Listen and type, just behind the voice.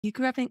You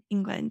grew up in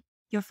England.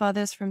 Your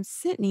father's from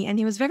Sydney and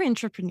he was very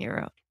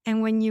entrepreneurial.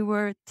 And when you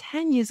were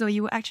 10 years old,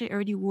 you were actually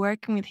already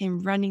working with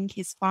him running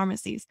his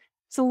pharmacies.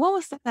 So what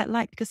was that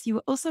like? Because you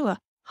were also a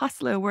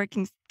hustler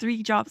working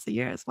 3 jobs a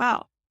year as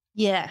well.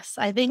 Yes,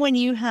 I think when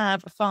you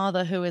have a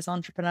father who is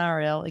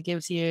entrepreneurial, it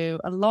gives you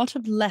a lot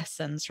of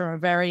lessons from a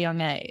very young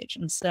age.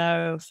 And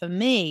so for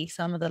me,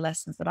 some of the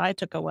lessons that I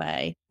took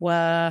away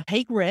were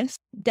take risk,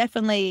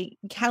 definitely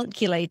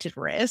calculated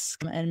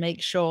risk, and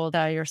make sure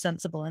that you're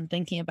sensible in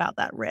thinking about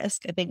that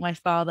risk. I think my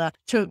father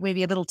took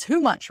maybe a little too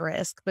much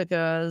risk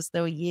because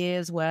there were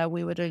years where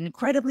we were doing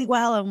incredibly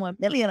well and were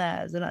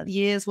millionaires, and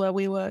years where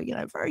we were,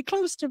 very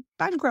close to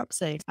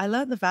bankruptcy. I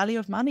learned the value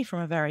of money from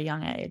a very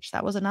young age.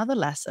 That was another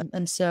lesson.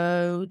 And so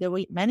there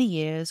were many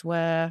years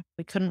where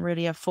we couldn't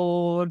really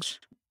afford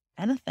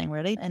anything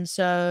really. And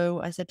so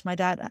I said to my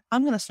dad,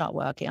 I'm going to start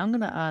working. I'm going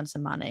to earn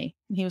some money.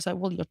 And he was like,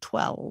 well, you're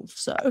 12,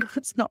 so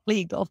it's not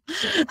legal.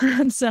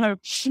 And so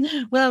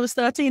when I was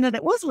 13 and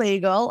it was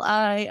legal,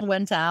 I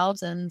went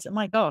out and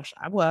my gosh,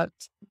 I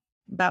worked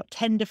about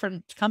 10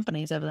 different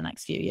companies over the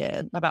next few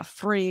years, about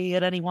 3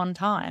 at any one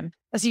time.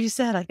 As you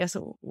said, I guess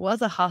it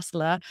was a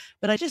hustler,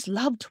 but I just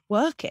loved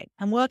working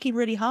and working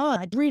really hard.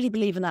 I really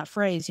believe in that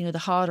phrase, the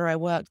harder I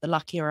work, the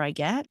luckier I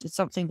get. It's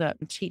something that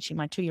I'm teaching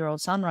my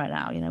 2-year-old son right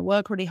now,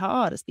 work really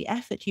hard. It's the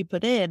effort you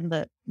put in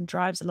that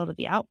drives a lot of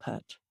the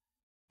output.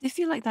 Do you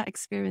feel like that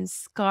experience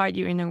scarred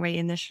you in a way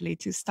initially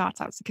to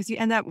startups? Because you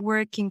end up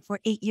working for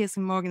 8 years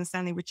in Morgan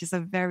Stanley, which is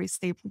a very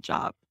stable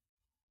job.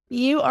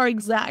 You are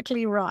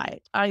exactly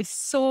right. I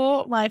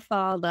saw my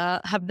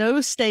father have no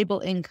stable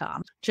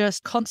income,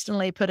 just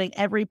constantly putting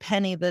every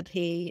penny that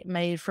he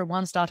made from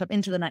one startup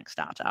into the next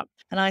startup.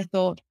 And I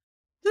thought,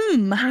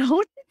 wouldn't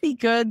it be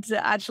good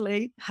to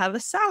actually have a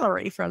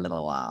salary for a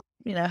little while?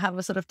 Have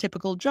a sort of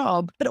typical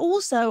job. But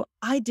also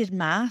I did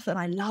math and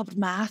I loved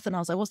math. And I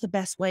was like, what's the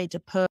best way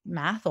to put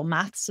math, or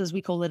maths as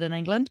we call it in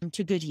England,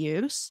 to good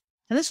use?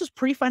 And this was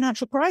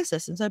pre-financial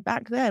crisis. And so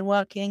back then,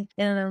 working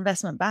in an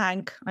investment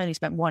bank, I only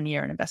spent 1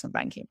 year in investment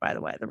banking, by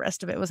the way. The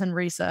rest of it was in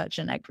research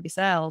and equity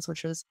sales,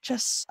 which was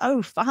just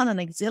so fun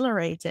and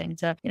exhilarating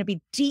to, be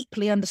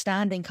deeply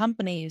understanding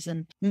companies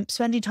and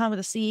spending time with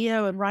the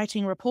CEO and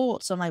writing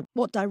reports on like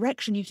what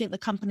direction you think the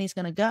company's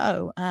going to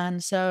go.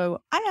 And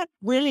so I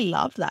really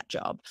loved that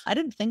job. I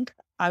didn't think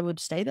I would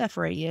stay there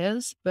for 8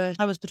 years, but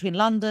I was between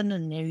London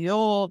and New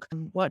York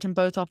and worked in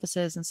both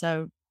offices. And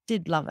so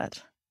did love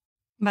it.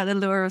 But the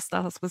lure of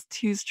startups was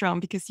too strong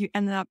because you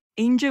ended up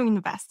angel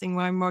investing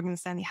while Morgan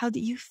Stanley. How did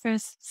you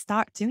first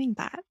start doing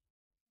that?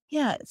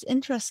 Yeah, it's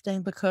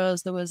interesting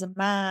because there was a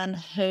man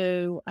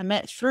who I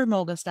met through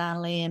Morgan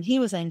Stanley and he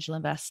was angel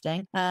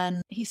investing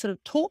and he sort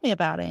of taught me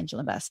about angel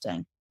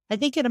investing. I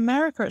think in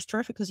America, it's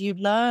terrific because you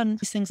learn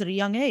these things at a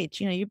young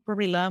age. You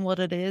probably learn what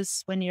it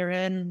is when you're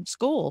in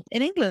school.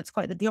 In England, it's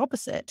quite the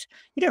opposite.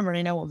 You don't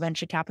really know what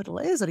venture capital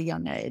is at a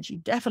young age. You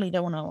definitely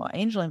don't know what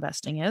angel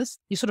investing is.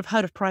 You sort of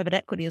heard of private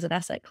equity as an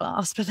asset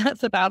class, but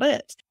that's about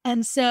it.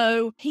 And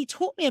so he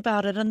taught me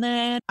about it. And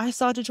then I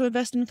started to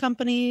invest in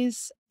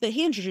companies that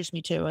he introduced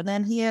me to. And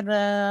then he had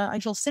an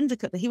angel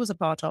syndicate that he was a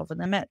part of.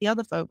 And I met the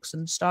other folks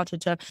and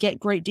started to get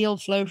great deal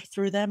flow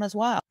through them as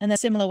well. And then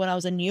similar when I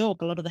was in New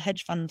York, a lot of the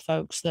hedge fund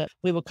folks that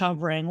we were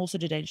covering also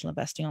did angel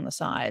investing on the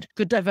side.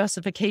 Good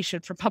diversification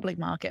for public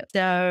markets.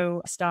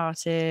 So I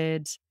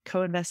started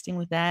co-investing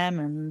with them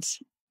and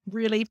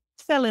really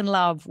fell in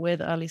love with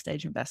early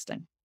stage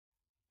investing.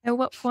 At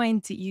what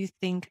point did you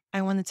think,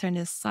 I want to turn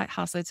this side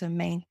hustle to a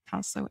main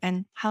hustle?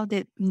 And how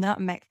did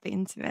Nutmeg fit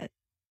into it?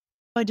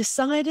 I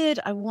decided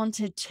I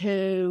wanted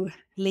to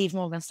leave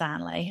Morgan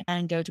Stanley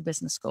and go to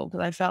business school because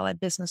I felt like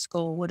business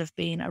school would have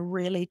been a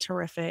really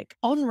terrific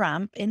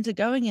on-ramp into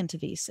going into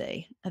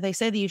VC. They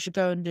say that you should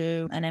go and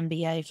do an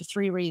MBA for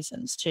 3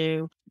 reasons: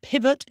 to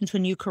pivot into a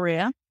new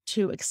career,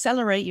 to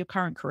accelerate your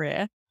current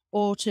career,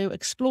 or to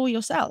explore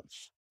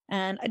yourself.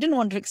 And I didn't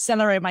want to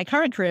accelerate my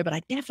current career, but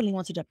I definitely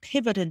wanted to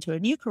pivot into a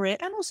new career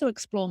and also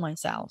explore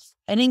myself.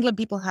 In England,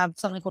 people have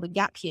something called a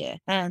gap year.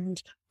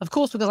 And of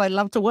course, because I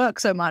love to work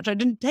so much, I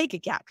didn't take a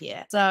gap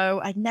year.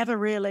 So I'd never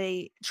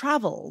really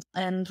traveled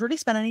and really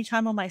spent any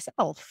time on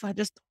myself. I'd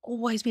just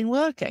always been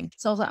working.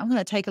 So I was like, I'm going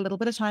to take a little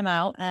bit of time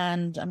out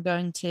and I'm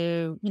going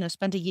to,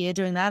 spend a year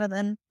doing that and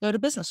then go to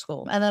business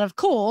school. And then, of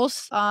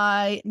course,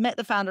 I met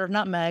the founder of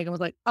Nutmeg and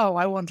was like, oh,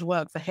 I want to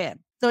work for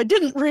him. So I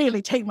didn't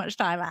really take much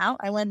time out.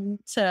 I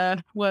went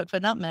to work for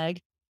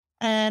Nutmeg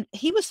and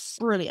he was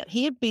brilliant.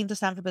 He had been to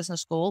Stanford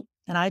Business School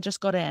and I just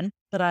got in,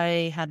 but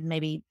I had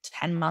maybe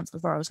 10 months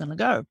before I was going to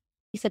go.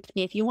 He said to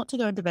me, if you want to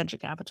go into venture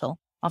capital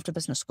after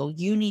business school,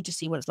 you need to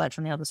see what it's like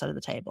from the other side of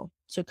the table.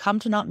 So come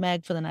to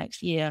Nutmeg for the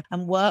next year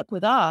and work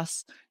with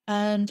us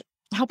and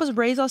help us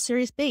raise our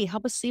Series B,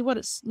 help us see what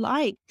it's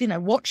like,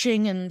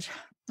 watching and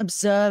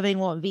observing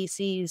what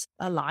VCs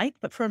are like,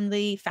 but from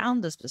the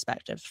founder's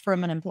perspective,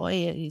 from an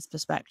employee's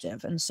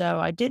perspective. And so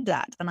I did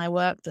that. And I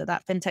worked at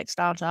that FinTech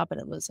startup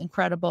and it was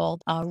incredible,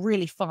 a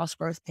really fast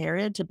growth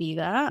period to be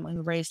there. We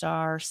raised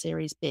our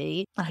Series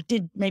B. I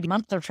did maybe a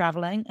month of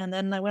traveling and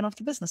then I went off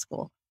to business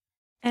school.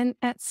 And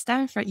at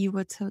Stanford, you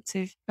were told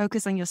to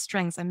focus on your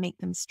strengths and make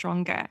them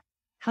stronger.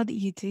 How did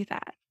you do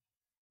that?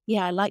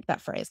 Yeah, I like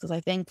that phrase because I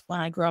think when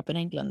I grew up in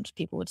England,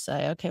 people would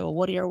say, okay, well,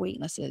 what are your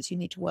weaknesses? You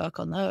need to work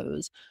on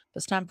those.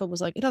 But Stanford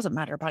was like, it doesn't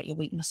matter about your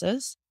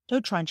weaknesses.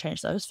 Don't try and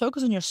change those.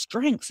 Focus on your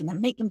strengths and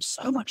then make them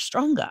so much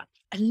stronger.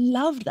 I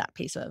loved that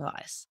piece of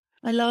advice.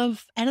 I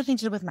love anything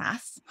to do with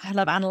math. I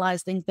love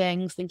analyzing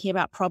things, thinking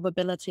about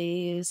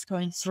probabilities,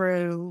 going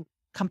through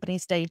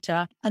companies'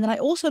 data. And then I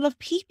also love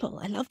people.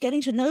 I love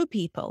getting to know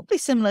people. Pretty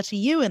similar to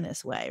you in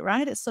this way,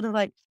 right? It's sort of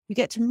like you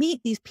get to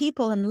meet these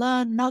people and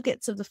learn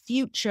nuggets of the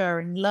future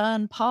and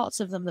learn parts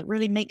of them that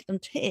really make them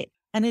tick.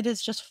 And it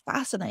is just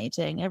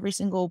fascinating. Every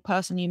single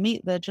person you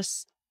meet, they're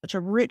just such a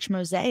rich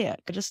mosaic.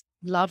 I just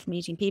love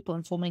meeting people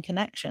and forming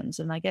connections.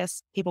 And I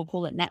guess people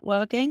call it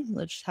networking,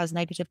 which has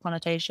negative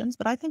connotations,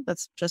 but I think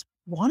that's just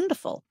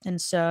wonderful.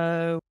 And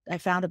so I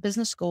found a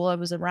business school. I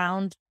was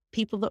around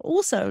people that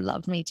also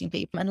loved meeting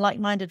people and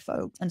like-minded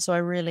folks. And so I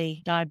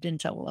really dived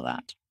into all of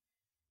that.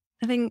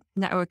 I think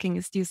networking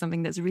is still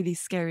something that's really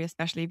scary,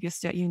 especially if you're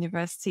still at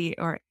university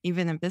or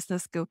even in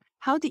business school.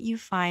 How did you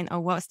find, or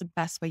what's the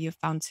best way you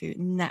found to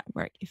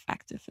network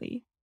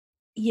effectively?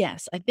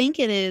 Yes, I think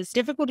it is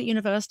difficult at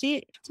university.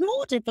 It's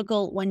more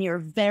difficult when you're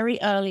very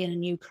early in a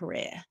new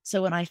career.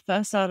 So when I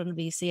first started in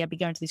VC, I'd be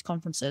going to these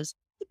conferences.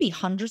 There'd be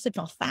hundreds, if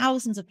not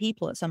thousands of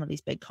people at some of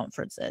these big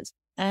conferences.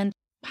 And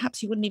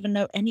perhaps you wouldn't even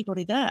know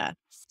anybody there.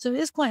 So it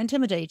is quite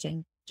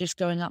intimidating just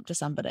going up to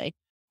somebody.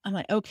 I'm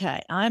like,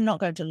 okay, I'm not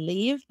going to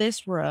leave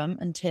this room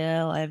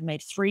until I've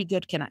made 3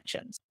 good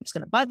connections. I'm just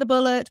going to bite the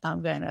bullet.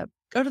 I'm going to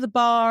go to the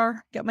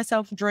bar, get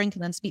myself a drink,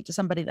 and then speak to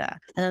somebody there.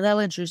 And then they'll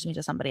introduce me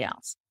to somebody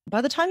else. By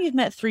the time you've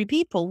met 3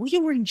 people, well,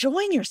 you were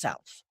enjoying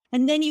yourself.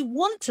 And then you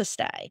want to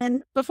stay.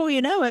 And before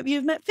you know it,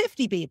 you've met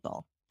 50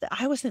 people.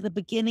 I always think the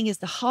beginning is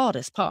the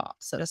hardest part.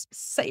 So just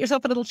set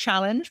yourself a little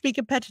challenge, be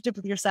competitive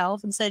with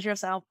yourself and say to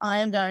yourself, I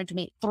am going to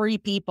meet 3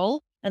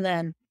 people and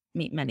then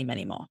meet many,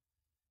 many more.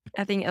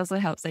 I think it also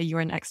helps that you're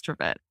an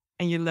extrovert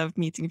and you love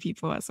meeting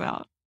people as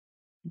well.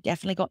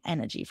 Definitely got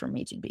energy from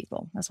meeting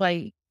people. That's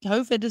why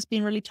COVID has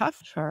been really tough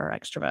for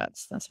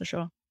extroverts. That's for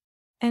sure.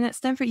 And at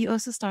Stanford, you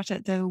also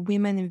started the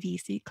Women in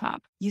VC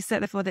Club. You said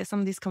before that some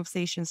of these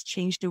conversations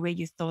changed the way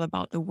you thought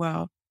about the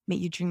world,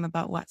 made you dream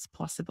about what's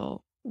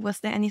possible. Was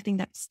there anything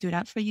that stood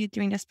out for you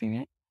during this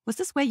period? Was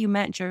this where you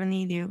met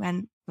Jeremy, Liu,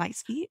 and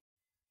Lightspeed?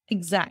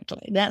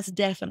 Exactly. That's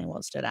definitely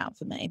what stood out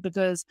for me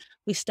because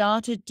we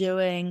started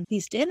doing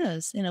these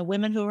dinners,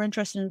 women who were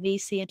interested in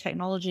VC and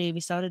technology. We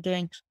started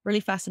doing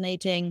really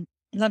fascinating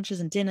lunches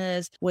and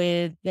dinners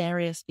with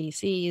various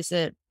VCs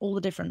at all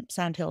the different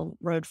Sandhill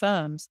Road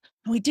firms.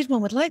 And we did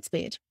one with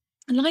Lightspeed.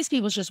 And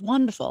Lightspeed was just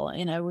wonderful.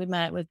 We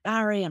met with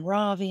Barry and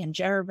Ravi and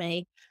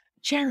Jeremy.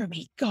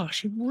 Jeremy,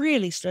 gosh, he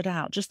really stood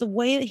out. Just the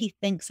way that he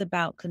thinks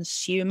about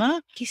consumer.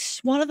 He's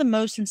one of the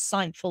most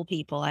insightful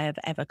people I have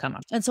ever come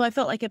up. And so I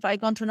felt like if I'd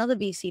gone to another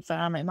VC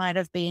firm, it might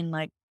have been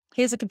like,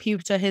 here's a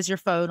computer, here's your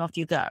phone, off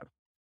you go.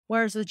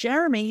 Whereas with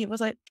Jeremy, it was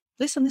like,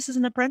 listen, this is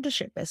an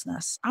apprenticeship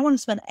business. I want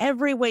to spend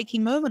every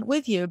waking moment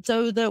with you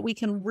so that we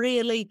can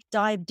really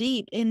dive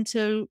deep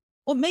into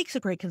what makes a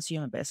great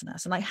consumer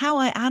business and like how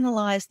I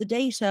analyze the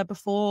data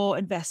before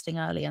investing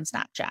early in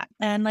Snapchat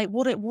and like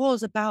what it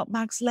was about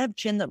Max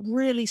Levchin that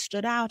really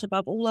stood out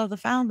above all other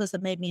founders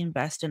that made me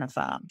invest in a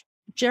firm.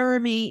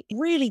 Jeremy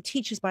really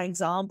teaches by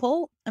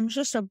example and was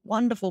just a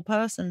wonderful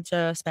person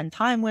to spend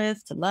time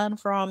with, to learn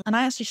from. And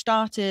I actually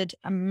started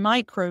a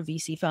micro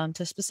VC firm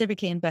to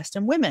specifically invest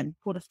in women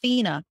called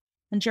Athena.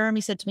 And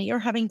Jeremy said to me, you're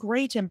having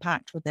great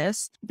impact with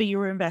this, but you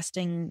were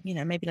investing,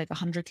 maybe like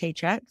 100K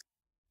check.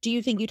 Do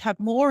you think you'd have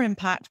more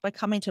impact by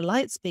coming to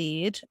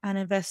Lightspeed and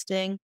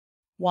investing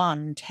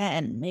 1,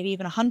 10, maybe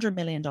even $100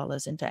 million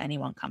into any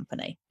one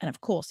company? And of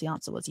course, the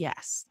answer was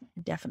yes.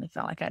 I definitely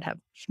felt like I'd have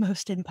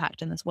most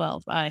impact in this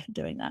world by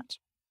doing that.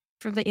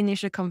 From the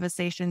initial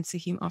conversation to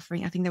him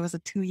offering, I think there was a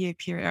 2-year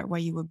period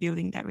where you were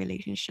building that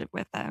relationship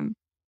with them.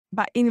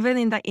 But even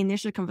in that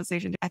initial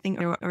conversation, I think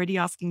they were already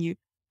asking you,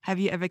 have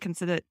you ever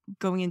considered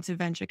going into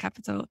venture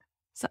capital?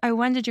 So I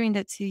wonder during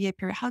that 2-year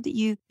period, how did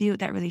you build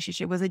that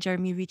relationship? Was it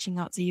Jeremy reaching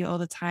out to you all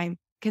the time?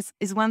 Because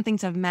it's one thing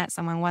to have met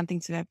someone, one thing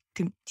to have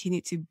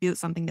continued to build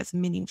something that's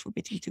meaningful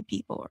between 2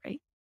 people,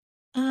 right?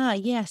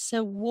 Yes.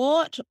 So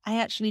what I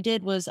actually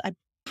did was I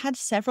had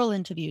several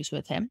interviews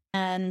with him.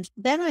 And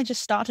then I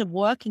just started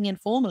working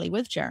informally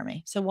with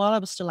Jeremy. So while I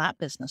was still at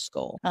business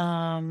school,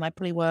 I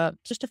probably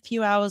worked just a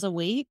few hours a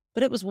week,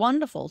 but it was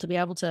wonderful to be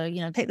able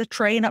to, take the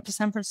train up to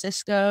San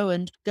Francisco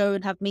and go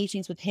and have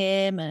meetings with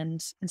him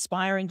and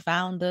inspiring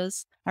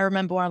founders. I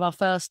remember one of our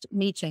first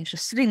meetings,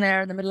 just sitting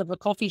there in the middle of a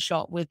coffee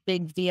shop with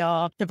big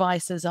VR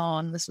devices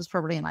on. This was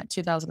probably in like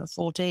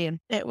 2014.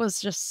 It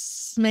was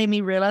just made me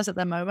realize at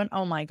that moment,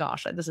 oh my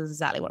gosh, this is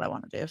exactly what I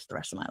want to do for the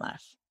rest of my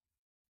life.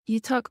 You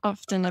talk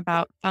often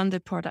about founder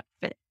product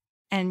fit.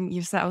 And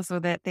you said also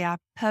that they are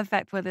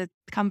perfect for the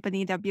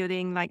company they're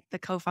building, like the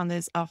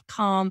co-founders of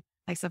Calm,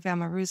 like Sophia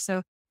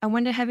Amoruso. I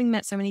wonder, having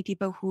met so many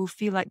people who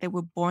feel like they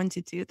were born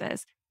to do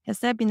this, has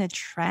there been a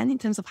trend in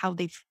terms of how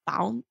they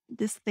found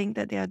this thing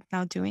that they are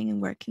now doing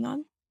and working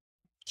on?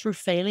 through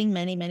failing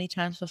many, many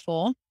times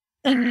before?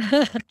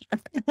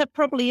 That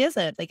probably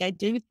isn't. Like, I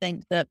do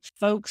think that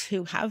folks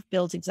who have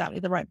built exactly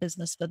the right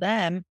business for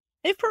them,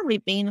 they've probably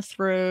been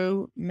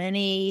through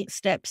many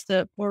steps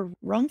that were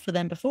wrong for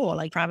them before.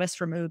 Like Travis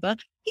from Uber,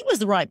 he was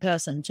the right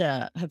person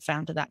to have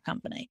founded that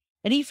company.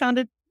 And he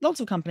founded lots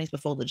of companies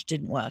before that just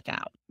didn't work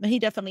out. But he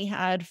definitely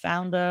had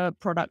found a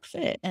product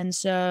fit. And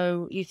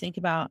so you think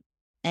about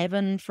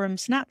Evan from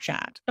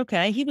Snapchat.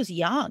 Okay, he was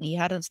young. He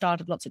hadn't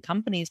started lots of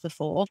companies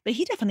before, but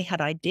he definitely had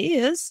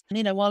ideas.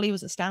 And, while he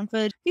was at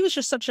Stanford, he was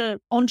just such an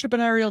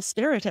entrepreneurial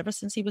spirit ever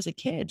since he was a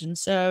kid. And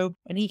so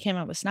when he came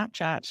out with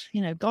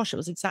Snapchat, gosh, it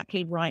was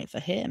exactly right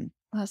for him.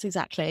 That's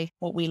exactly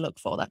what we look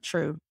for, that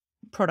true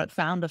product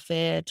founder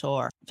fit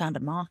or founder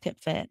market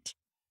fit.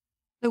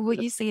 So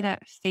would you say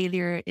that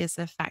failure is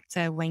a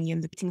factor when you're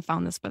meeting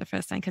founders for the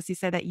first time? Because you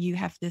said that you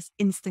have this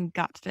instant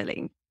gut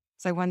feeling.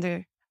 So I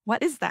wonder,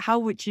 what is that? How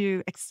would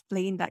you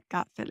explain that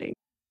gut feeling?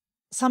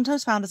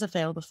 Sometimes founders have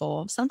failed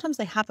before. Sometimes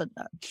they haven't,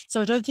 though.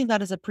 So I don't think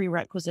that is a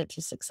prerequisite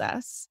to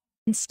success.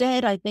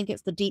 Instead, I think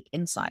it's the deep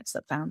insights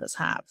that founders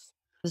have.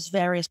 There's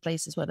various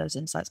places where those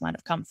insights might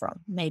have come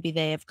from. Maybe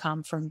they have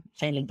come from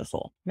failing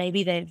before.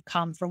 Maybe they've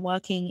come from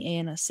working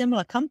in a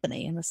similar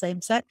company in the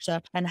same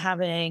sector and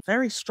having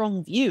very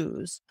strong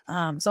views.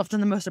 It's often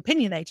the most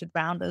opinionated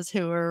founders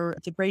who are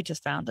the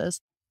greatest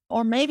founders.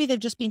 Or maybe they've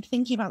just been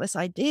thinking about this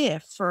idea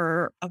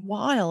for a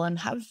while and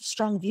have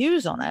strong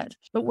views on it.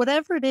 But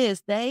whatever it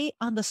is, they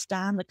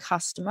understand the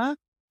customer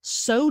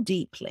so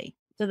deeply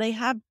that they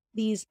have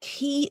these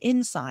key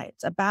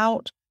insights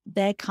about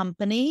their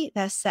company,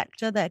 their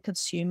sector, their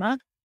consumer,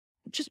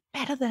 just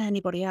better than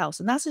anybody else.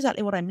 And that's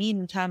exactly what I mean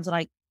in terms of,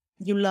 like,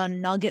 you learn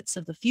nuggets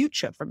of the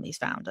future from these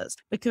founders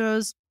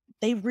because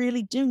they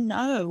really do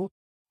know.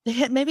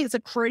 Maybe it's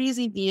a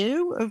crazy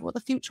view of what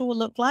the future will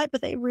look like,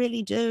 but they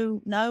really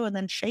do know and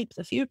then shape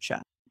the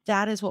future.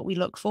 That is what we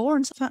look for.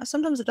 And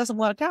sometimes it doesn't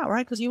work out,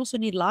 right? Because you also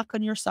need luck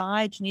on your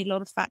side. You need a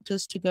lot of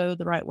factors to go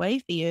the right way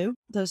for you.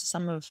 Those are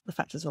some of the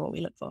factors of what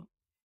we look for.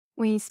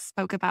 When you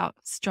spoke about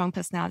strong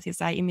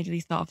personalities, I immediately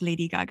thought of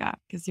Lady Gaga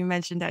because you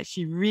mentioned that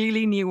she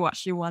really knew what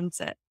she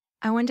wanted.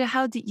 I wonder,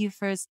 how did you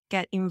first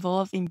get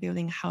involved in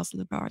building Haus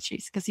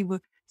Laboratories? Because you were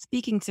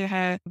speaking to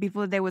her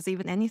before there was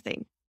even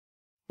anything.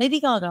 Lady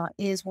Gaga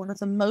is one of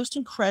the most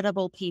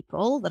incredible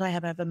people that I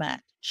have ever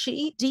met.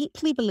 She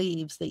deeply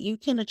believes that you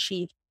can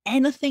achieve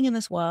anything in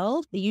this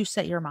world that you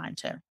set your mind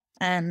to.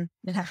 And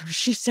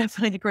she's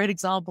definitely a great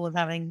example of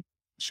having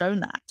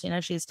shown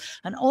that. She's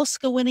an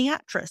Oscar-winning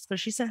actress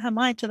because she set her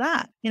mind to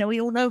that.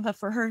 We all know her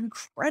for her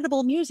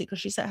incredible music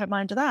because she set her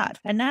mind to that.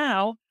 And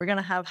now we're going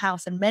to have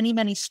Haus in many,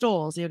 many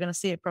stores you're going to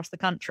see across the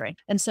country.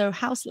 And so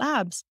Haus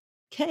Labs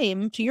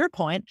came, to your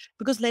point,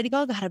 because Lady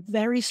Gaga had a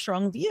very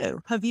strong view.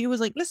 Her view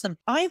was like, listen,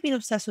 I've been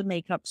obsessed with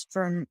makeups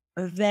from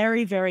a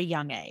very, very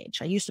young age.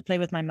 I used to play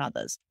with my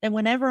mothers. And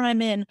whenever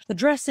I'm in the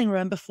dressing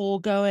room before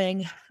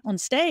going on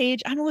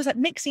stage, I'm always like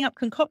mixing up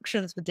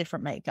concoctions with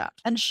different makeup.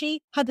 And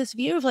she had this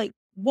view of like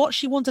what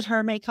she wanted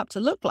her makeup to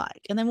look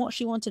like, and then what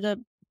she wanted a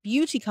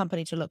beauty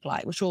company to look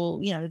like, which will,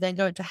 then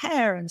go into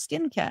hair and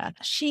skincare.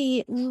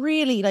 She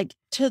really, like,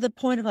 to the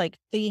point of like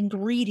the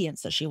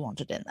ingredients that she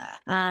wanted in there,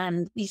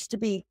 and used to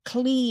be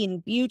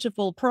clean,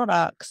 beautiful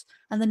products,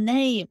 and the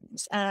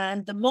names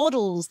and the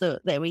models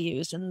that they were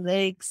used and the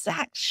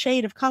exact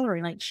shade of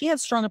coloring. Like, she had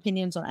strong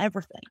opinions on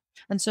everything.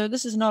 And so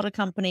this is not a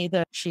company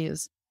that she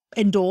is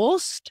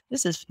endorsed.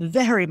 This is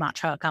very much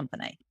her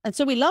company. And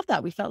so we love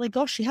that. We felt like,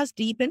 gosh, she has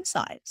deep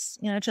insights.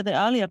 To the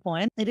earlier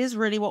point, it is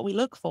really what we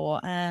look for.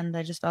 And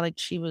I just felt like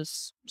she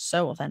was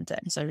so authentic.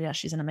 So yeah,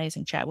 she's an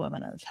amazing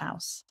chairwoman of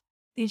Haus.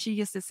 She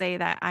used to say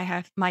that I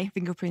have my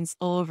fingerprints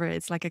all over it.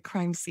 It's like a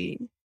crime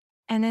scene.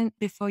 And then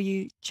before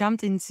you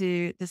jumped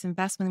into this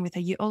investment with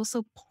her, you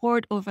also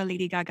poured over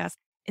Lady Gaga's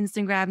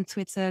Instagram,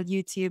 Twitter,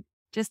 YouTube,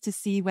 just to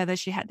see whether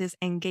she had this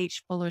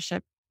engaged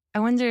followership. I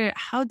wonder,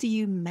 how do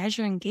you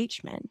measure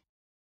engagement?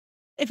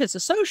 If it's a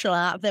social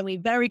app, then we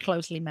very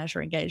closely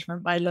measure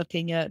engagement by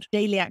looking at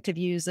daily active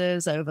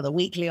users over the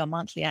weekly or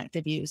monthly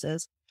active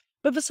users.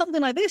 But for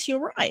something like this,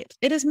 you're right.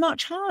 It is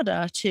much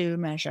harder to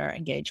measure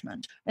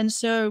engagement. And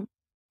so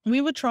we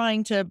were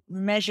trying to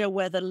measure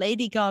whether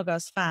Lady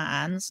Gaga's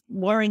fans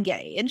were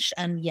engaged.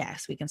 And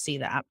yes, we can see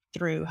that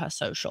through her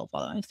social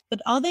followings. But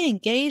are they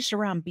engaged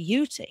around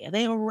beauty? Are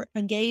they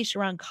engaged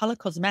around color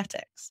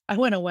cosmetics? I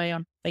went away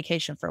on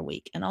vacation for a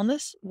week. And on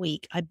this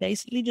week, I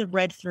basically just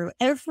read through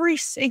every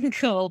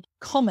single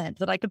comment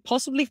that I could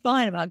possibly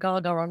find about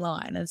Gaga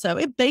online. And so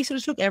it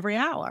basically took every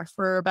hour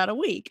for about a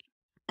week.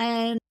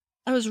 And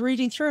I was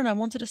reading through and I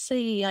wanted to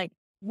see, like,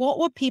 what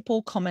were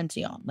people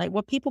commenting on? Like,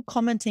 were people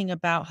commenting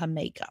about her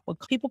makeup? Were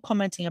people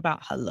commenting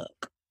about her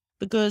look?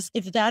 Because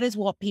if that is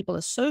what people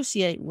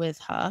associate with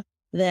her,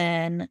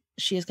 then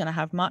she is going to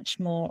have much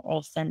more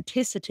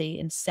authenticity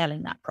in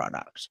selling that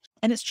product.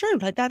 And it's true.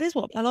 Like, that is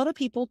what a lot of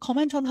people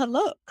comment on her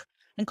look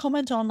and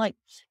comment on, like,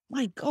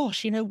 my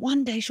gosh,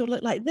 one day she'll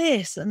look like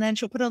this. And then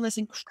she'll put on this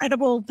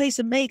incredible face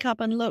of makeup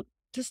and look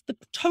just the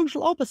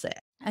total opposite.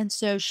 And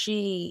so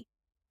she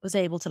was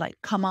able to like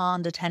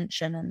command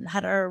attention and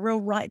had a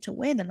real right to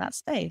win in that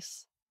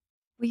space.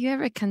 Were you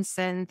ever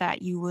concerned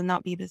that you will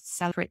not be able to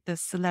separate the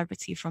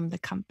celebrity from the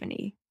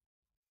company?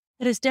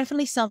 It is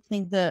definitely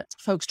something that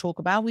folks talk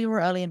about. We were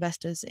early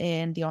investors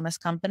in The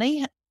Honest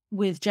Company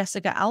with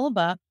Jessica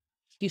Alba.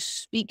 If you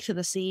speak to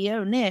the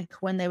CEO, Nick,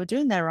 when they were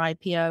doing their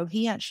IPO,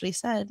 he actually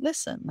said,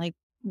 listen, like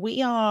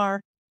we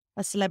are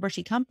a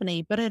celebrity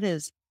company, but it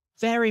is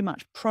very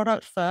much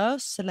product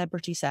first,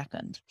 celebrity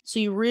second. So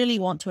you really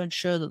want to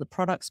ensure that the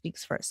product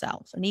speaks for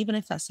itself. And even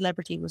if that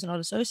celebrity was not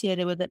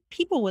associated with it,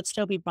 people would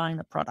still be buying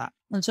the product.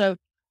 And so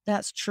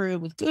that's true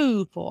with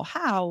Goop or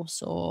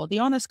Haus or The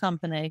Honest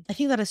Company. I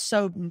think that is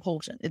so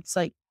important. It's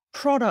like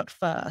product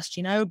first,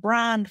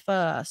 brand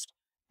first.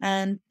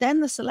 And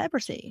then the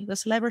celebrity. The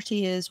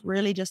celebrity is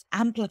really just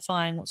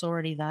amplifying what's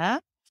already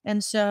there.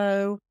 And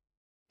so,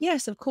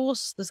 yes, of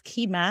course, there's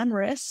key man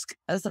risk,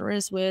 as there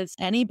is with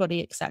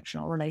anybody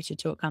exceptional related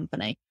to a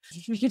company.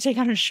 You can take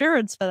out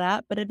insurance for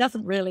that, but it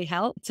doesn't really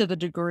help to the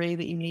degree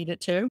that you need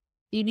it to.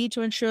 You need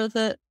to ensure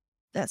that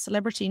that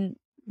celebrity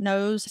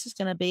knows this is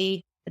going to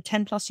be a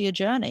 10+ year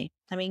journey.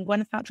 I mean,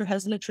 Gwyneth Paltrow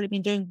has literally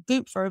been doing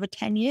Goop for over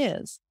 10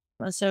 years.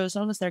 And so as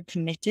long as they're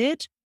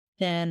committed,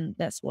 then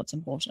that's what's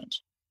important.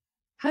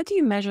 How do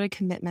you measure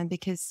commitment?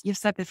 Because you've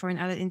said before in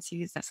other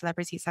interviews that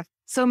celebrities have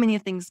so many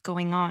things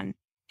going on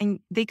and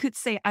they could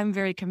say, I'm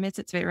very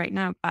committed to it right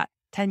now, but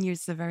 10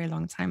 years is a very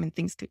long time and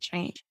things could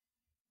change.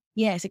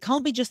 Yes, it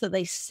can't be just that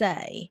they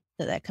say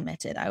that they're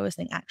committed. I always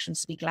think actions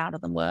speak louder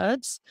than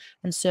words.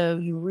 And so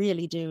you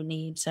really do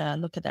need to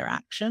look at their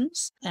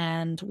actions.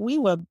 And we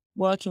were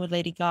working with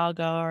Lady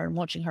Gaga and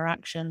watching her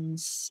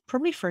actions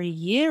probably for a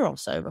year or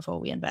so before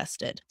we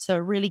invested. So it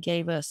really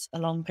gave us a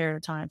long period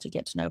of time to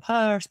get to know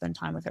her, spend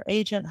time with her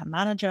agent, her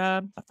manager,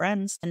 her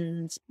friends,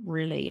 and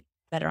really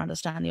better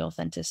understand the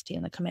authenticity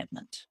and the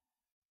commitment.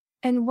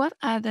 And what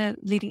are the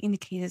leading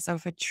indicators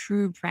of a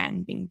true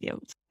brand being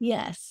built?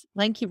 Yes.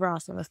 Thank you for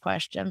asking this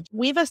question.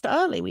 We invest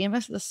early. We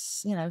invest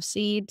this,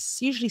 seeds,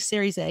 usually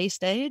Series A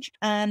stage.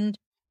 And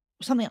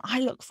something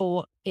I look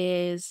for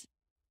is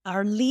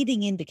our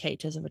leading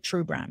indicators of a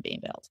true brand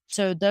being built.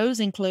 So those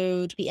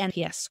include the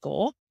NPS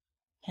score.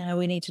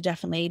 We need to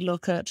definitely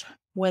look at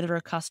whether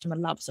a customer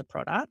loves a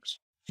product,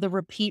 the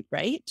repeat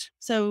rate.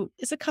 So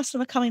is a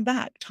customer coming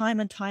back time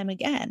and time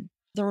again?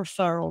 The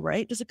referral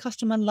rate. Does a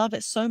customer love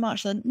it so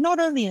much that not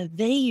only are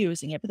they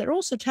using it, but they're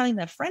also telling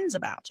their friends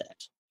about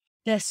it?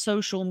 Their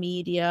social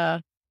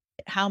media,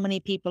 how many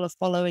people are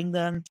following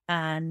them,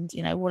 and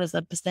what is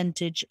the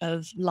percentage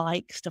of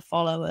likes to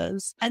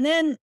followers? And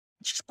then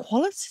just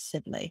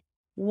qualitatively,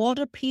 what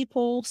are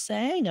people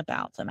saying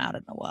about them out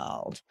in the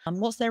world?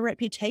 What's their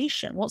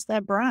reputation? What's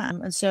their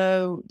brand? And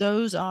so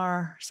those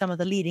are some of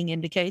the leading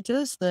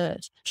indicators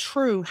that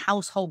true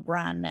household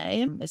brand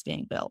name is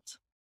being built.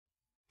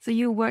 So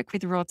you work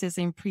with Rothy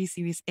in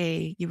pre-Series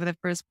A. You were the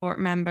first board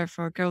member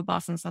for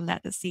Girlboss and so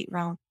led the seed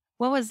round.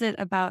 What was it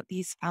about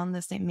these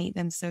founders that made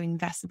them so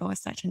investable at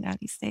such an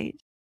early stage?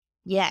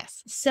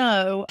 Yes.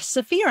 So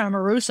Sophia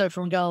Amoruso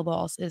from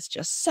Girlboss is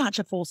just such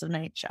a force of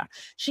nature.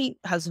 She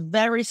has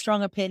very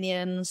strong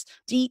opinions,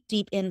 deep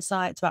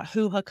insights about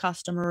who her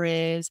customer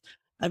is,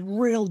 a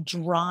real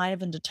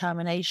drive and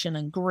determination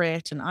and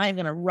grit. And I'm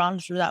going to run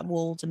through that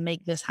wall to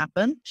make this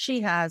happen.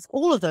 She has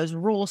all of those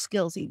raw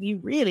skills that you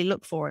really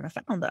look for in a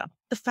founder.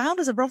 The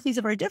founders of Rothy's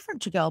are very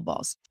different to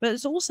Girlboss, but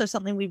it's also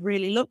something we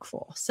really look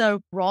for.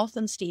 So Roth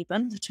and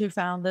Stephen, the two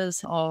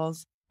founders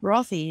of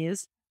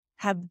Rothy's,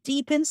 have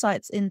deep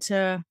insights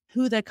into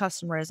who their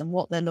customer is and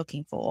what they're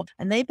looking for.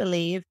 And they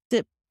believe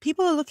that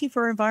people are looking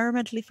for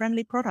environmentally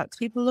friendly products.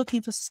 People are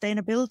looking for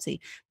sustainability.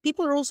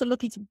 People are also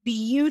looking for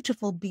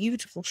beautiful,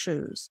 beautiful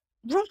shoes.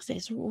 Roth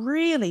is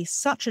really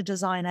such a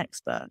design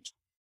expert.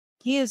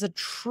 He is a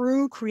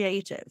true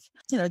creative.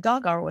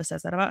 Gaga always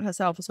says that about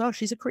herself as well.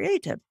 She's a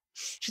creative.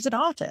 She's an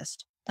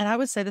artist. And I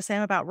would say the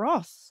same about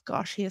Roth.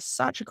 Gosh, he is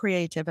such a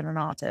creative and an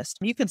artist.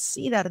 You can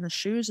see that in the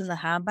shoes and the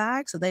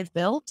handbags that they've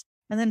built.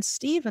 And then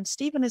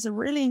Stephen is a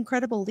really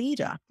incredible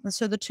leader. And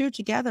so the two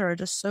together are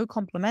just so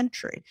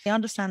complementary. They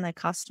understand their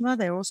customer.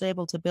 They're also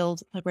able to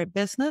build a great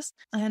business.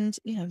 And,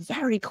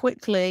 very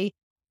quickly,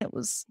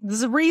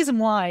 there's a reason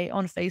why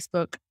on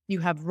Facebook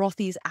you have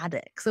Rothy's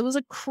addicts. There was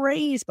a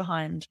craze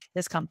behind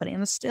this company, and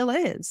there still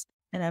is.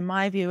 And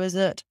my view is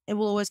that it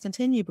will always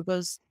continue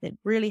because it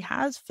really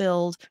has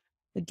filled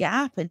the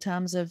gap in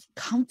terms of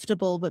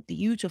comfortable but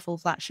beautiful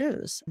flat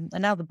shoes.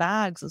 And now the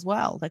bags as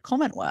well, they're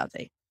comment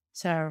worthy.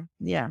 So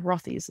yeah,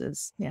 Rothy's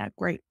is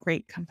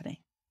great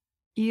company.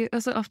 You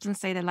also often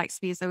say that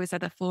Lightspeed is always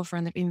at the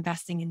forefront of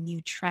investing in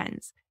new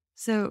trends.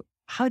 So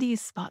how do you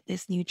spot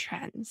these new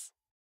trends?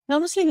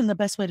 Honestly, the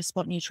best way to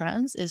spot new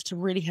trends is to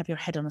really have your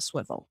head on a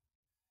swivel.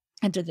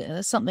 And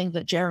that's something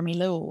that Jeremy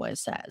Liu always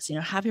says,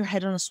 have your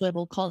head on a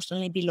swivel,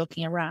 constantly be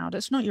looking around.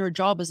 It's not your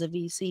job as a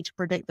VC to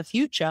predict the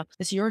future.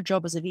 It's your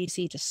job as a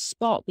VC to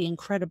spot the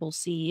incredible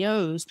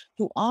CEOs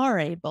who are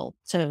able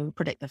to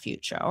predict the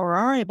future or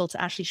are able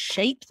to actually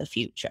shape the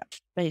future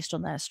based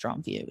on their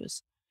strong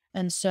views.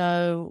 And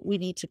so we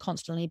need to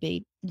constantly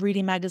be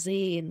reading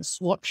magazines,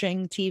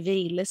 watching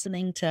TV,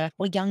 listening to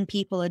what young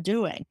people are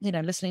doing,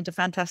 listening to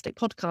fantastic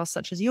podcasts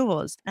such as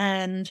yours.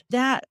 And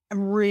that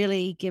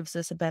really gives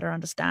us a better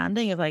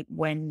understanding of like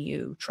when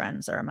new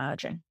trends are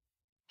emerging.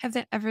 Have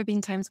there ever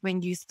been times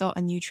when you thought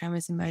a new trend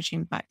was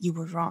emerging, but you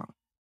were wrong?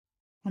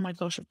 Oh my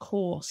gosh, of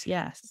course.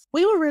 Yes.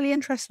 We were really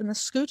interested in the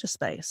scooter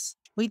space.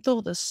 We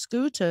thought the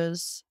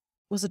scooters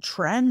was a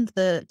trend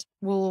that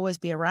will always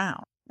be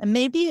around. And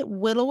maybe it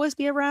will always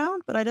be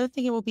around, but I don't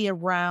think it will be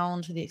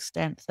around to the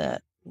extent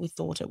that we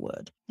thought it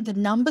would. The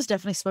numbers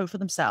definitely spoke for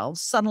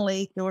themselves.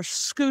 Suddenly there were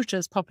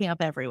scooters popping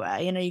up everywhere.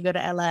 You go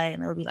to LA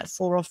and there would be like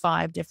 4 or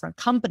 5 different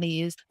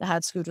companies that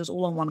had scooters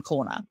all on one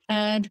corner.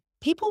 And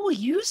people were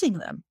using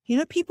them.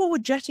 People were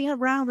jetting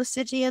around the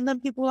city, and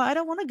then people were like, I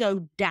don't want to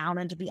go down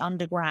into the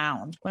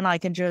underground when I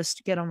can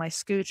just get on my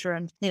scooter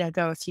and,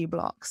 go a few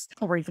blocks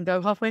or even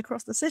go halfway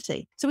across the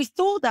city. So we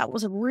thought that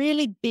was a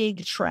really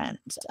big trend.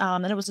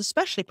 And it was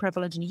especially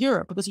prevalent in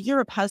Europe because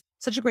Europe has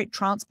such a great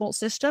transport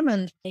system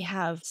and they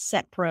have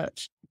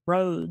separate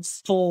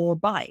roads for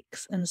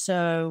bikes. And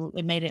so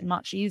it made it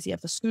much easier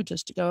for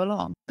scooters to go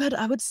along. But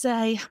I would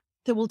say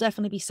there will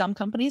definitely be some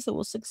companies that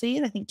will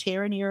succeed. I think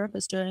Tier in Europe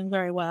is doing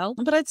very well.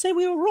 But I'd say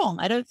we were wrong.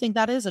 I don't think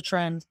that is a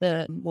trend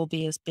that will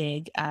be as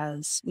big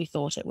as we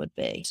thought it would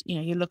be.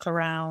 You look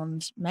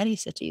around many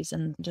cities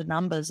and the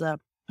numbers are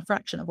a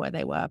fraction of where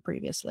they were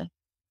previously.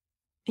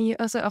 And you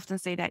also often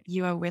say that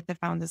you are with the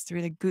founders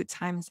through the good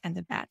times and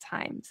the bad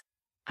times.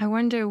 I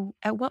wonder,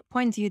 at what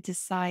point do you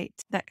decide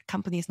that a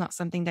company is not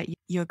something that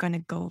you're going to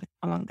go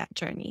along that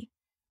journey?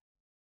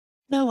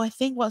 No, I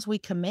think once we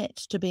commit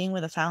to being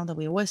with a founder,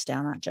 we always stay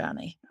on that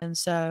journey. And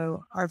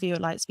so our view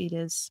at Lightspeed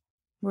is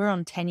we're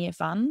on 10-year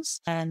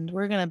funds and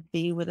we're going to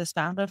be with this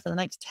founder for the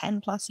next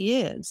 10 plus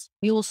years.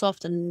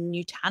 MuleSoft and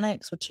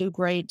Nutanix were 2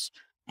 great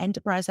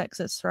enterprise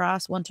exits for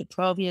us. One took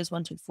 12 years,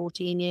 one took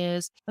 14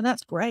 years. And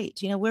that's great.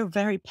 We're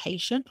very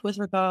patient with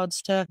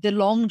regards to the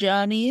long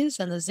journeys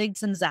and the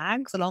zigs and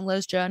zags along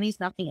those journeys.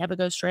 Nothing ever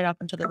goes straight up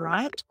and to the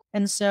right.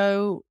 And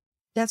so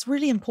that's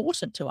really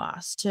important to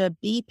us, to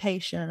be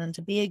patient and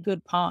to be a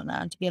good partner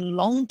and to be a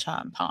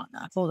long-term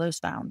partner for those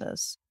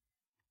founders.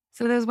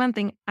 So there's one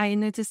thing I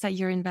noticed that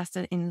you're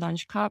invested in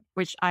Lunchclub,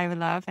 which I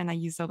love and I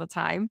use all the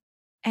time.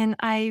 And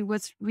I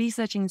was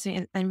researching into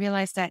it and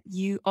realized that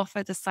you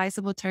offered a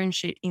sizable term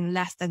sheet in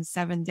less than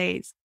 7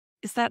 days.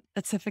 Is that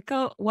a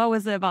typical? What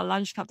was it about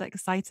Lunchclub that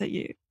excited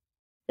you?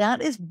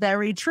 That is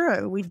very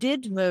true. We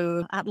did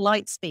move at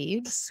light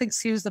speed,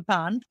 excuse the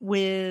pun,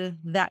 with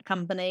that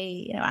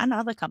company, and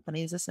other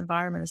companies. This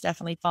environment is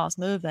definitely fast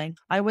moving.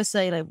 I always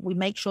say that we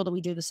make sure that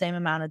we do the same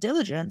amount of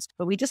diligence,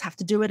 but we just have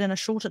to do it in a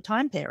shorter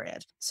time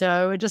period.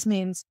 So it just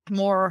means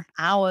more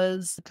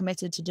hours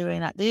committed to doing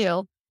that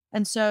deal.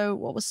 And so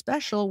what was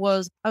special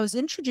was I was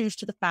introduced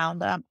to the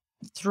founder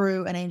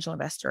through an angel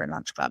investor in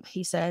Lunchclub.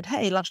 He said,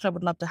 hey, Lunchclub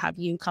would love to have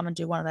you come and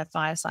do one of their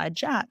fireside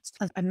chats.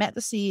 I met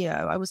the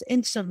CEO. I was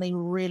instantly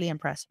really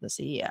impressed with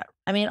the CEO.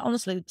 I mean,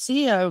 honestly, the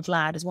CEO of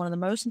Vlad is one of the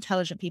most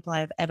intelligent people I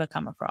have ever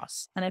come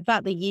across. And in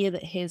fact, the year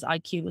that his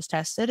IQ was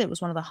tested, it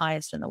was one of the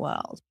highest in the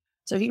world.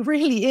 So he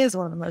really is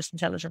one of the most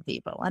intelligent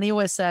people. And he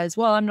always says,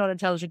 well, I'm not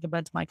intelligent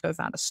compared to my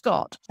co-founder,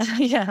 Scott.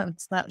 Yeah,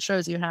 that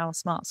shows you how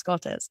smart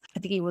Scott is. I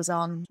think he was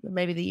on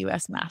maybe the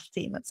US math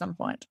team at some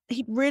point.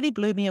 He really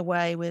blew me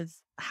away with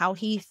how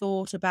he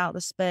thought about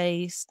the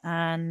space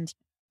and,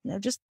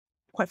 just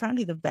quite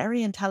frankly, the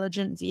very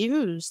intelligent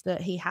views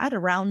that he had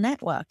around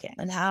networking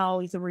and how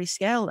he could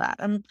rescale that.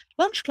 And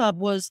Lunchclub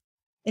was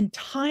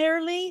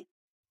entirely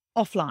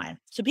offline.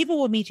 So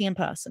people were meeting in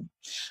person.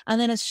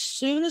 And then as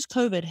soon as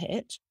COVID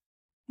hit,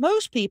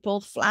 most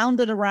people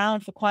floundered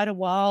around for quite a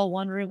while,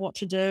 wondering what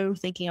to do,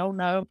 thinking, oh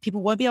no,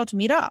 people won't be able to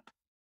meet up.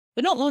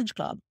 But not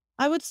Lunchclub.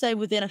 I would say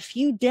within a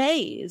few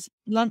days,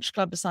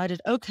 Lunchclub decided,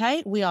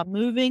 okay, we are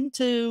moving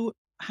to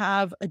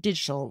have a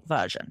digital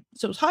version.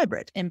 So it was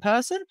hybrid, in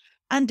person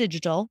and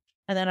digital.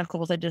 And then, of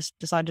course, they just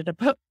decided to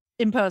put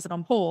in person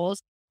on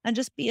pause and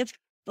just be a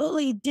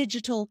fully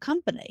digital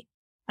company.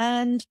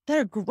 And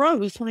their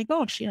growth, oh my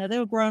gosh, they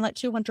were growing like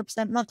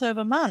 200% month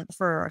over month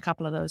for a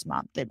couple of those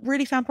months. They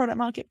really found product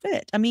market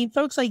fit. I mean,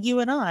 folks like you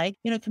and I,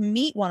 can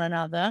meet one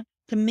another,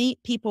 can meet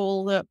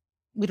people that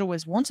we'd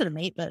always wanted to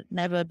meet, but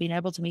never been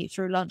able to meet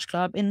through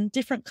Lunchclub in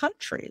different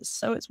countries.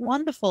 So it's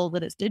wonderful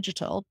that it's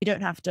digital. You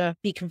don't have to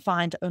be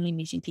confined to only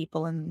meeting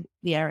people in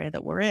the area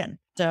that we're in.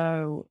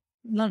 So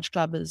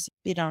Lunchclub has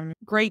been on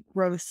great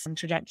growth and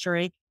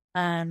trajectory.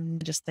 And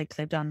I just think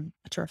they've done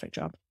a terrific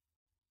job.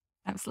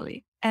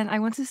 Absolutely. And I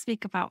want to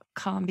speak about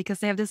Calm because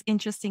they have this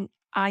interesting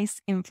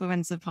ICE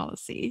influencer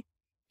policy: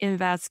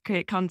 invest,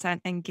 create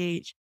content,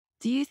 engage.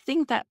 Do you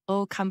think that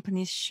all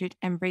companies should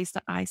embrace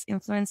the ICE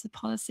influencer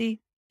policy?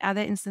 Are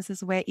there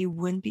instances where it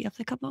wouldn't be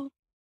applicable?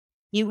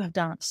 You have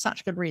done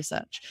such good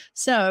research.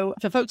 So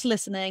for folks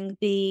listening,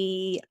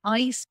 the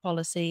ICE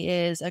policy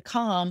is a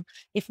Calm.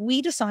 If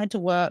we decide to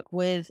work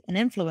with an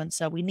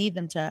influencer, we need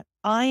them to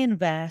I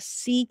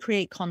invest, C,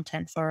 create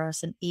content for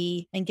us, and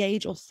E,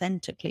 engage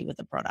authentically with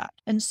the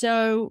product. And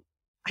so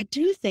I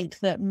do think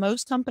that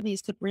most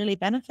companies could really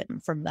benefit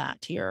from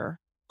that, to your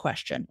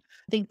question.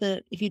 I think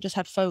that if you just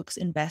have folks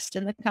invest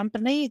in the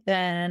company,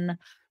 then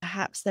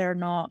perhaps they're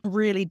not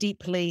really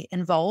deeply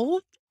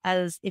involved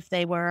as if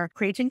they were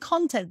creating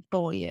content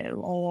for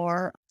you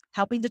or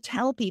helping to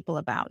tell people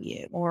about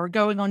you or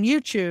going on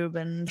YouTube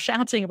and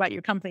shouting about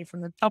your company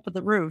from the top of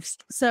the roofs.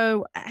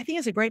 So I think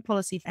it's a great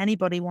policy for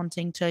anybody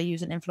wanting to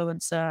use an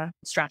influencer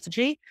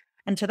strategy.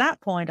 And to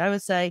that point, I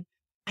would say,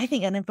 I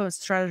think an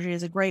influencer strategy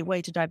is a great way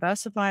to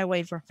diversify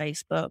away from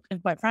Facebook.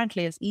 And quite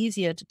frankly, it's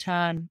easier to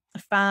turn a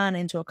fan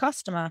into a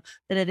customer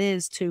than it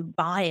is to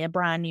buy a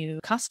brand new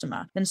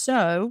customer. And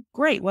so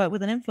great, work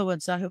with an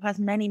influencer who has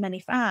many, many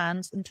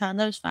fans and turn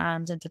those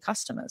fans into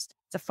customers.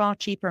 It's a far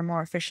cheaper and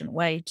more efficient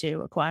way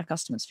to acquire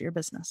customers for your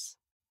business.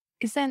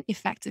 Is there an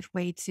effective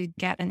way to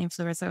get an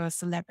influencer or a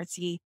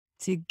celebrity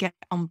to get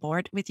on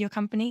board with your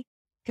company?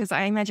 Because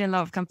I imagine a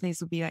lot of companies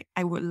would be like,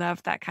 I would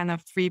love that kind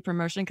of free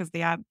promotion because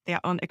they are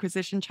their own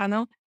acquisition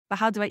channel. But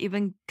how do I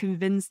even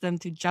convince them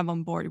to jump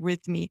on board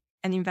with me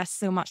and invest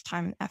so much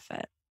time and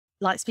effort?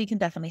 Lightspeed can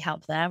definitely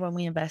help there. When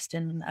we invest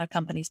in a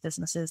company's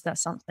businesses,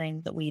 that's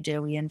something that we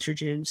do. We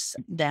introduce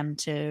them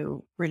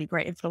to really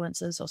great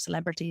influencers or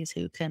celebrities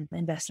who can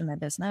invest in their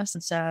business.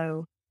 And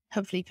so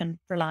hopefully you can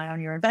rely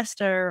on your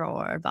investor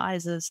or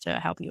advisors to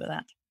help you with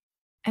that.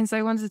 And so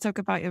I wanted to talk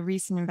about your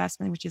recent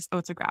investment, which is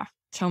Autograph,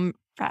 Tom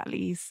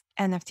Bradley's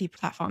NFT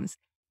platforms.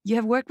 You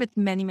have worked with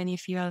many, many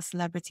female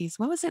celebrities.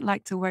 What was it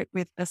like to work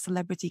with a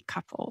celebrity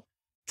couple,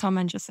 Tom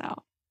and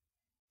Giselle?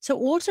 So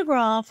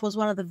Autograph was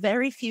one of the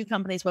very few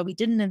companies where we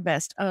didn't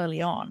invest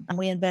early on. And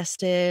we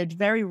invested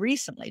very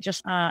recently,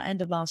 just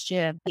end of last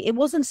year. It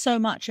wasn't so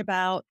much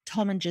about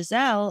Tom and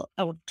Giselle,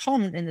 or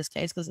Tom in this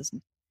case, because it's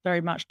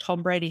very much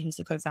Tom Brady, who's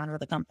the co-founder of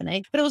the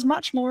company. But it was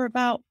much more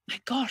about, my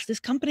gosh,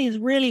 this company is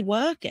really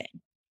working.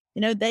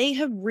 They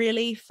have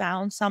really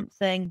found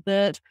something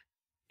that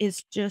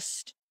is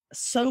just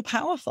so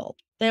powerful.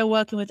 They're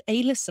working with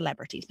A-list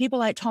celebrities, people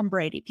like Tom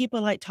Brady,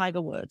 people like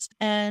Tiger Woods,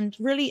 and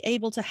really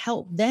able to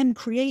help them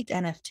create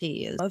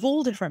NFTs of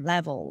all different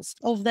levels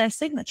of their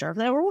signature, of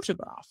their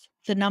autograph.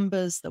 The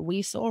numbers that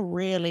we saw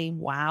really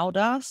wowed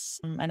us.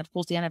 And of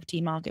course, the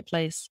NFT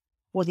marketplace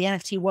or the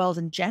NFT world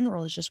in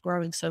general is just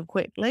growing so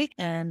quickly.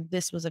 And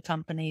this was a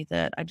company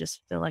that I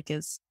just feel like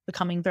is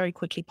becoming very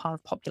quickly part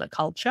of popular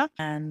culture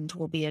and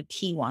will be a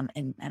key one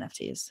in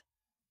NFTs.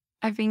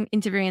 I've been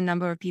interviewing a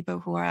number of people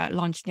who are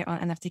launching their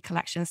own NFT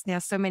collections. There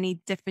are so many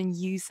different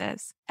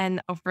uses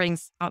and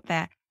offerings out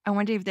there. I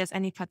wonder if there's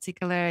any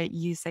particular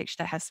usage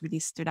that has really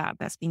stood out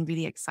that's been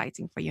really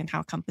exciting for you and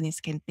how companies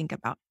can think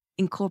about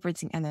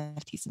incorporating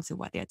NFTs into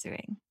what they're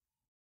doing.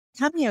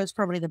 Cameo is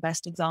probably the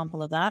best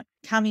example of that.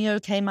 Cameo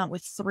came out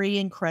with 3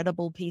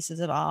 incredible pieces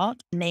of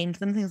art, named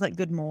them things like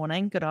good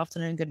morning, good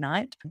afternoon, good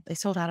night. They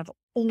sold out of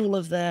all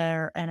of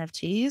their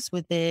NFTs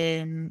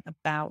within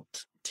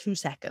about 2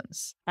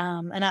 seconds.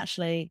 And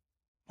actually,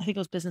 I think it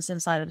was Business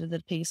Insider did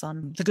a piece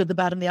on the good, the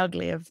bad, and the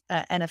ugly of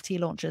NFT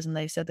launches. And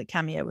they said that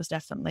Cameo was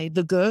definitely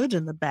the good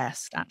and the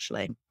best,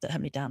 actually, that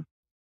had me done.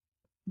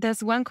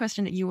 There's one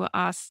question that you were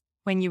asked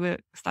when you were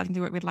starting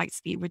to work with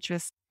Lightspeed, which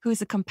was,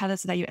 who's a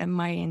competitor that you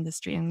admire in the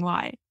industry and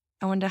why?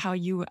 I wonder how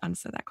you would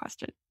answer that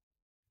question.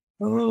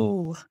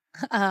 Oh,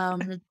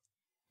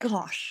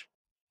 gosh.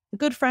 A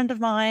good friend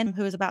of mine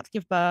who is about to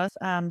give birth,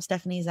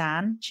 Stephanie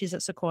Zan, she's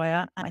at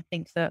Sequoia. And I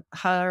think that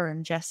her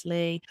and Jess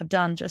Lee have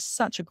done just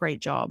such a great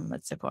job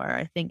at Sequoia.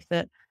 I think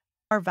that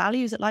our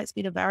values at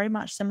Lightspeed are very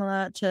much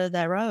similar to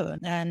their own.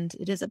 And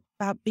it is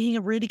about being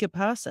a really good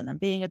person and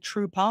being a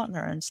true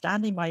partner and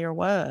standing by your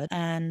word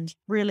and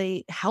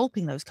really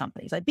helping those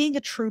companies, like being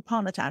a true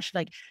partner to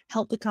actually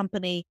help the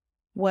company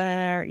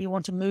where you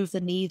want to move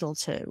the needle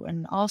to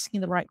and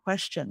asking the right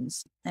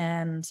questions.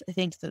 And I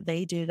think that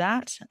they do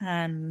that.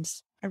 And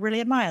I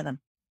really admire them.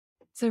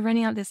 So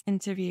running out this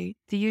interview,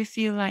 do you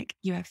feel like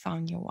you have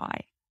found your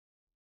why?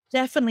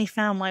 Definitely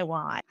found my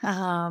why.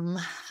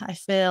 I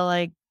feel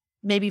like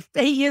maybe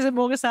 8 years at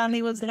Morgan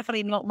Stanley was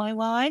definitely not my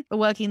why, but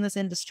working in this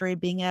industry,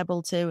 being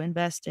able to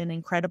invest in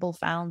incredible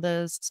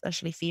founders,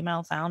 especially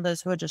female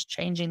founders who are just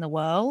changing the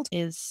world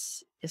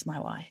is my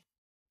why.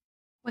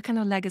 What kind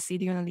of legacy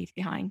do you want to leave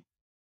behind?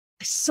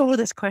 I saw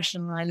this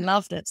question and I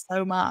loved it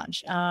so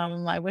much.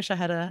 I wish I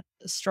had a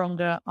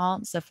stronger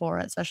answer for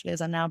it, especially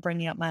as I'm now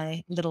bringing up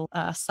my little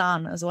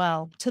son as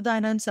well. To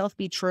thine own self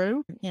be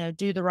true,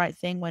 do the right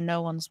thing when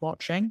no one's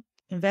watching.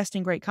 Invest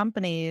in great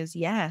companies,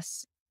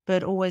 yes,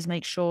 but always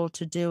make sure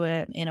to do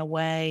it in a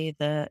way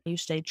that you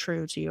stay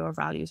true to your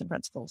values and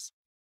principles.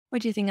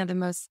 What do you think are the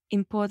most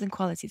important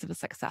qualities of a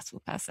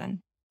successful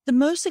person? The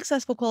most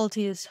successful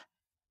qualities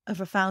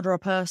of a founder or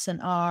person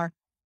are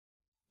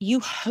you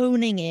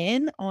honing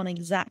in on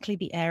exactly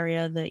the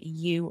area that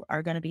you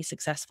are going to be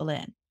successful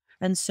in.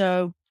 And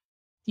so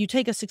you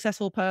take a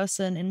successful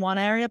person in one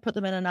area, put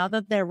them in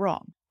another, they're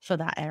wrong. for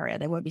that area.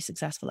 They won't be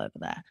successful over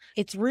there.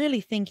 It's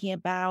really thinking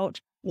about,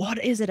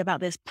 what is it about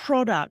this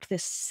product,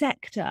 this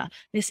sector,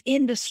 this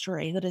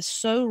industry that is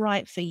so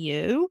right for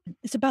you?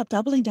 It's about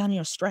doubling down on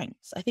your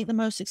strengths. I think the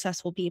most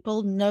successful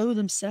people know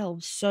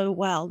themselves so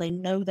well. They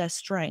know their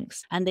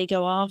strengths and they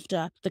go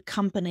after the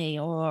company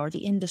or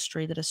the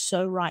industry that is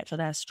so right for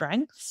their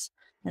strengths.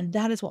 And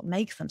that is what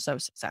makes them so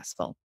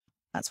successful.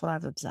 That's what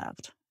I've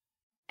observed.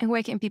 And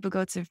where can people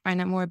go to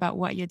find out more about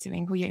what you're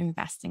doing, who you're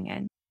investing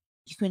in?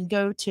 You can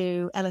go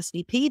to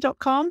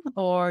lsvp.com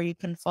or you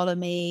can follow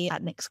me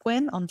at Nicole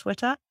Quinn on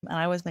Twitter. And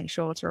I always make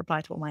sure to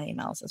reply to all my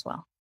emails as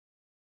well.